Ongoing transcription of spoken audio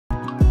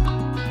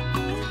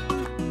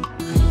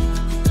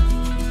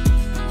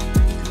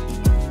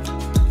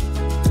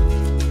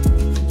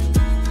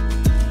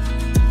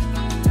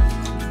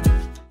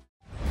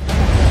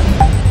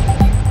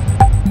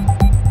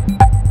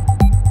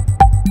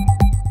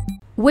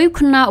Wave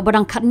kena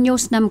barang kat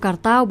news nam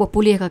karta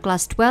Pule ke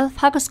kelas 12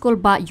 hak skol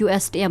ba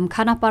USTM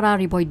Khanapara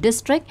Riboy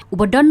District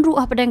ubadan ru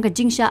padang ke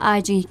jingsha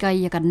ai jing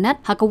hikai ya kan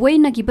net hak wei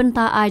na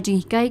gibenta ai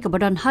jing hikai ke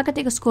badan hak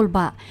ke skol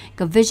ba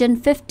ke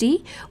vision 50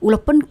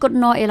 ulapen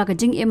kotno ela ke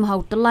Jingim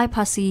hau telai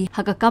Phasi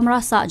hak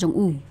Kamra sa jong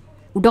u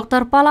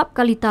Doktor palap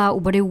kalita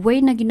ubade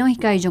wei na gino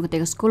hikai jong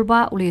ke skol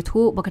ba ule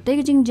thu ba ke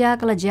jingja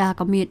kala ja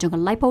kami jong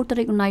lai pau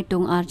tarik unai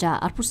tung arja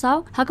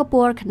arpusau hak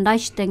por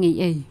khandai steng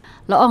ei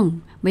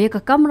laong Maya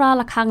ke Kamra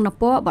lakhang na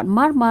po bat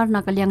mar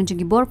na kalyang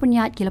jingibor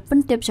penyat kila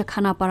pentip sa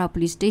Khanapara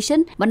Police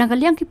Station bat na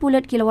kalyang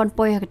kipulet kilawan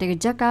poy hakatega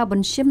jaka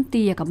ban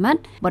shimti ya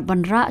kamat bat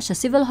banra sa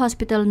Civil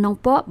Hospital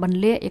nong po ban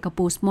le ya ka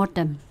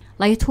postmortem.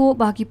 Lai thu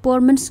bahagi por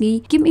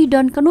mensngi kim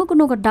idon kanu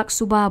kadak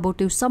suba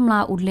boteu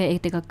Samla udle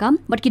etega kam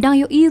bat kidang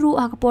yo iru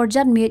hakapor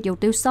jan miet yo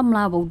teu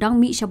Samla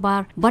bodang mi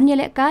shabar ban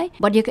yele kai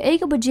bat ya ka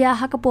ei ka bajia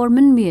hakapor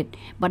men miet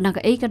bat na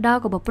ka ei ka da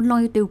ko ba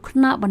penlong yo teu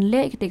khna ban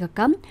le etega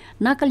kam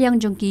na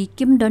kalyang jongki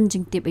kim don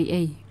jing tip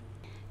ei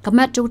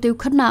Kamat jauh teu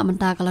khna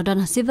menta kala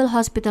dan Civil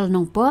Hospital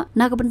nong po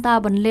na ka benta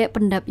ban le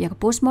pendap ya ka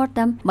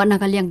postmortem bat na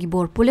kalyang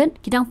gibor pulen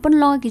kidang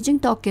penlong ki jing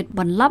toket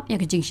ban lap ya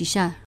ka jing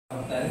shisha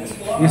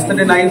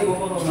Yesterday night,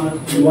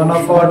 one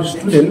of our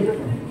students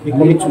he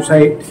committed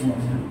suicide.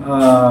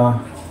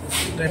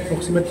 The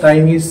approximate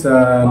time is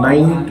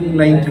 9 to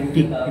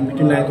 9:30, in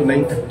between 9 to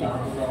 9:30.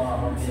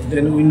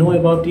 Then we know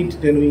about it.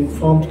 Then we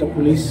informed the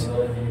police,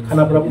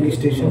 Khanapara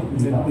Police Station.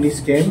 Then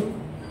police came.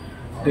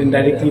 Then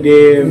directly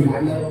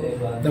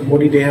the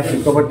body they have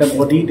recovered the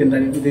body. Then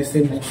directly they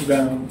sent it to the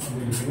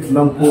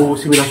Nangpo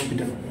Civil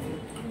Hospital.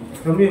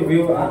 From your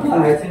view,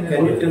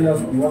 can you tell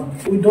us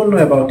what? We don't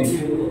know about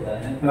it.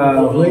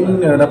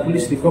 When the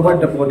police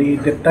recovered the body,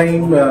 that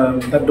time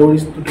the door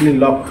is totally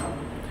locked.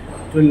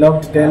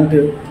 Then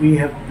we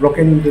have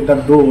broken the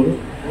door.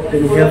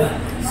 Then we have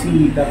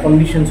see the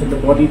conditions of the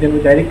body. Then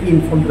we directly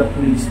informed the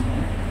police.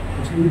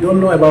 So we don't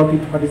know about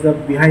it. What is the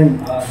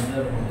behind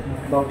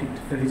about it?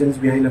 The reasons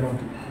behind about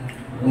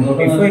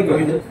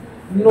it.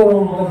 No,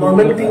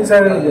 normally things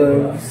are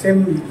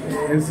same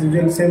as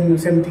usual.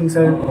 Same things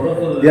are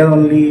there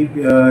only.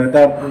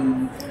 The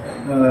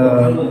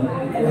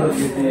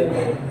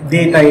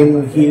daytime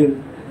he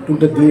took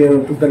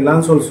the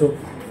lunch also.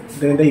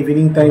 Then the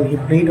evening time he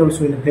played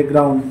also in the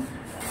playground.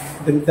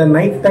 Then the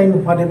night time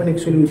what happened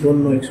actually we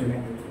don't know actually.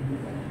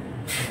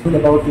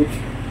 About it.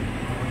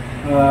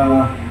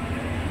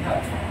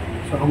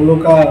 So हम लोग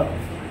का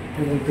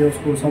बोलते हैं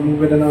उसको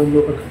समवेदना हम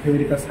लोग का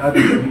फैमिली का साथ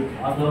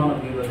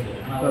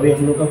अभी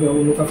हम लोग का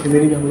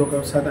फैमिली भी हम लोग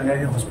का साथ आया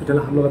है हॉस्पिटल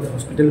हम लोग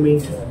हॉस्पिटल में ही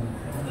है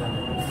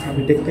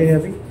अभी देखते हैं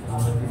अभी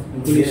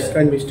पुलिस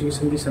का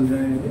इन्वेस्टिगेशन भी चल रहा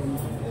है अभी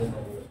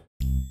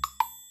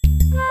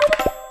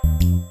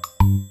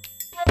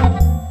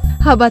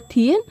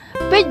Habatin,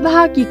 pej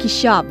bahagi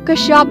kishap,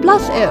 kashap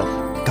plus F.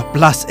 Ka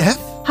plus F?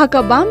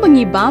 Hakabam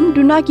bangibam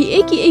dunaki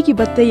eki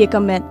bataye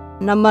kamet.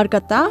 Namar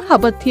kata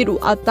habathiru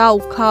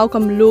atau kau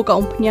kamlu ka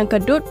umpnyang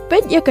kadut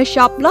pej ya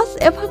kashap plus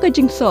F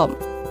hakajing som.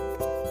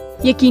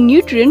 Yaki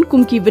nutrient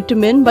kumki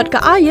vitamin bat ka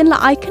ayan la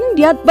icon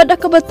diat bat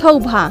ka bathau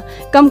bha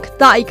kam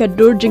kta i ka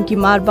dur jingki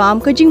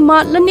marbam ka jing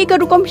mat lani ka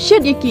rukom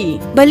shed yaki.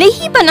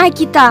 Balehi banai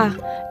kita.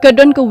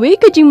 Kadon ka we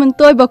ka jing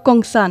mentoy ba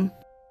kongsan.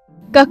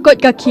 Ka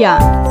kot ka kia.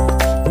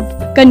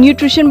 Ka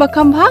nutrition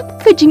bakam bha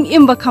ka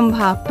Jingim bakam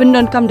bha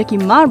pendon kam daki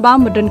mar ba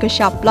medon ka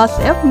sharp plus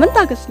F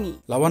menta kasni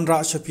Lawan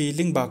ra shapi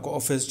lingba ko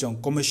office jong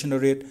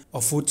commissionerate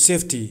of food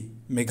safety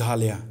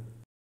Meghalaya